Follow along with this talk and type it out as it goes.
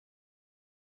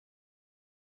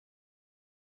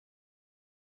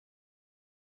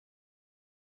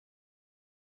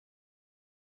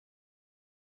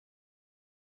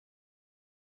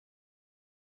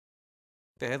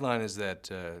The headline is that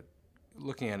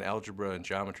looking at algebra and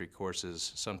geometry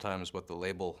courses, sometimes what the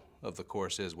label of the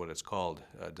course is, what it's called,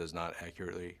 does not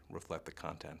accurately reflect the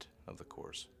content of the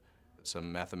course.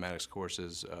 Some mathematics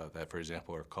courses that, for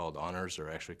example, are called honors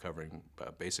are actually covering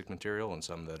basic material, and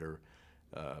some that are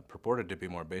purported to be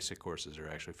more basic courses are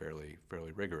actually fairly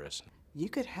rigorous. You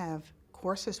could have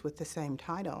courses with the same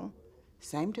title,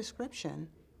 same description,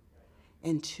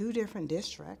 in two different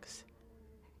districts,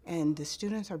 and the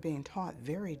students are being taught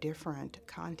very different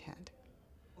content.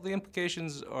 The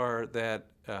implications are that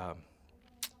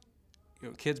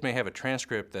kids may have a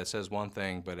transcript that says one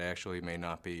thing, but actually may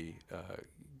not be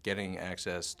getting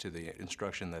access to the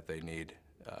instruction that they need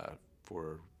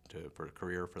for a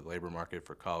career, for the labor market,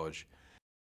 for college.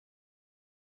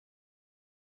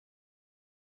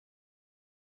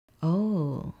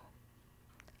 Oh,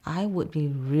 I would be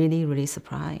really, really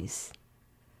surprised.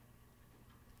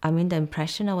 I mean, the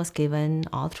impression I was given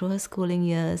all through her schooling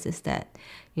years is that,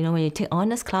 when you take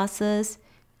honors classes,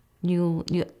 you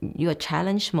are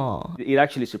challenged more. It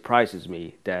actually surprises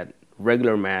me that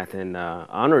regular math and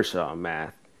honors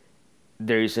math,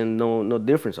 there isn't no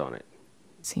difference on it.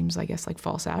 Seems, I guess, like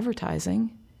false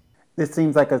advertising. This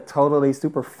seems like a totally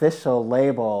superficial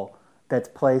label that's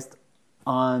placed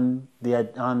on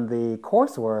the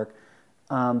coursework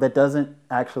that doesn't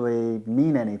actually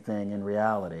mean anything in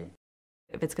reality.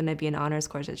 If it's going to be an honors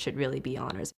course, it should really be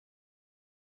honors.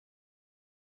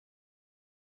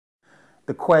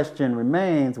 The question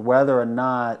remains whether or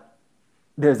not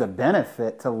there's a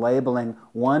benefit to labeling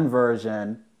one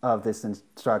version of this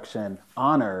instruction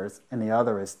honors and the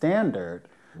other is standard.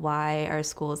 Why are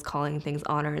schools calling things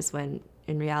honors when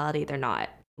in reality they're not?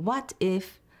 What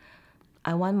if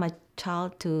I want my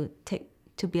child to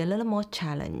be a little more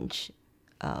challenged?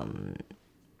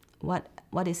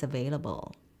 What is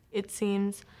available? It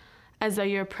seems as though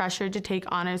you're pressured to take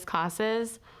honors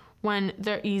classes when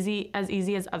they're as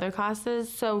easy as other classes.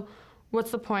 So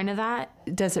what's the point of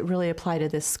that? Does it really apply to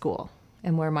this school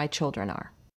and where my children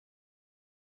are?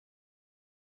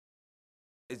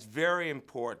 It's very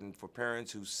important for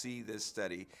parents who see this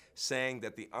study saying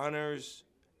that the honors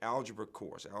algebra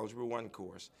course, Algebra 1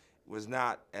 course, was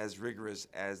not as rigorous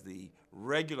as the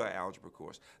regular algebra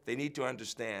course. They need to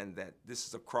understand that this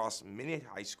is across many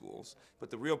high schools, but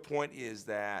the real point is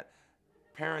that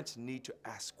parents need to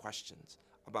ask questions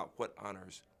about what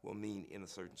honors will mean in a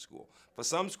certain school. For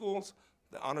some schools,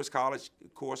 the honors college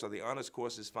course or the honors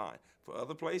course is fine. For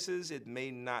other places, it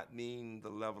may not mean the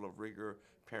level of rigor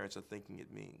parents are thinking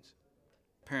it means.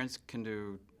 Parents can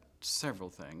do several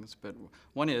things, but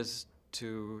one is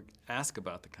to ask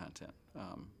about the content.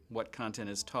 What content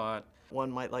is taught.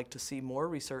 One might like to see more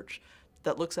research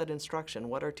that looks at instruction.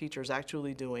 What are teachers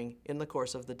actually doing in the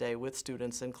course of the day with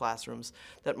students in classrooms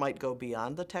that might go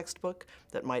beyond the textbook,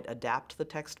 that might adapt the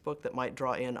textbook, that might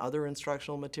draw in other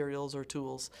instructional materials or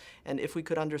tools. And if we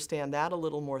could understand that a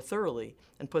little more thoroughly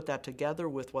and put that together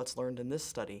with what's learned in this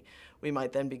study, we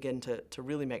might then begin to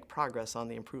really make progress on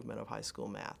the improvement of high school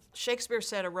math. Shakespeare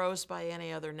said, "A rose by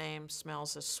any other name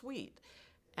smells as sweet."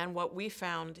 And what we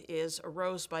found is a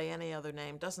rose by any other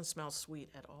name doesn't smell sweet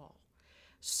at all.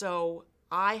 So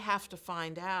I have to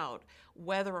find out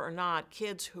whether or not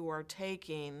kids who are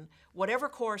taking whatever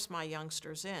course my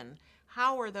youngster's in,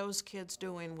 how are those kids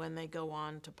doing when they go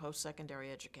on to post-secondary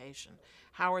education?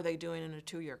 How are they doing in a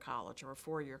 2-year college or a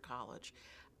 4-year college?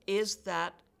 Is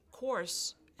that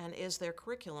course and is their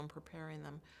curriculum preparing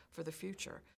them for the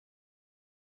future?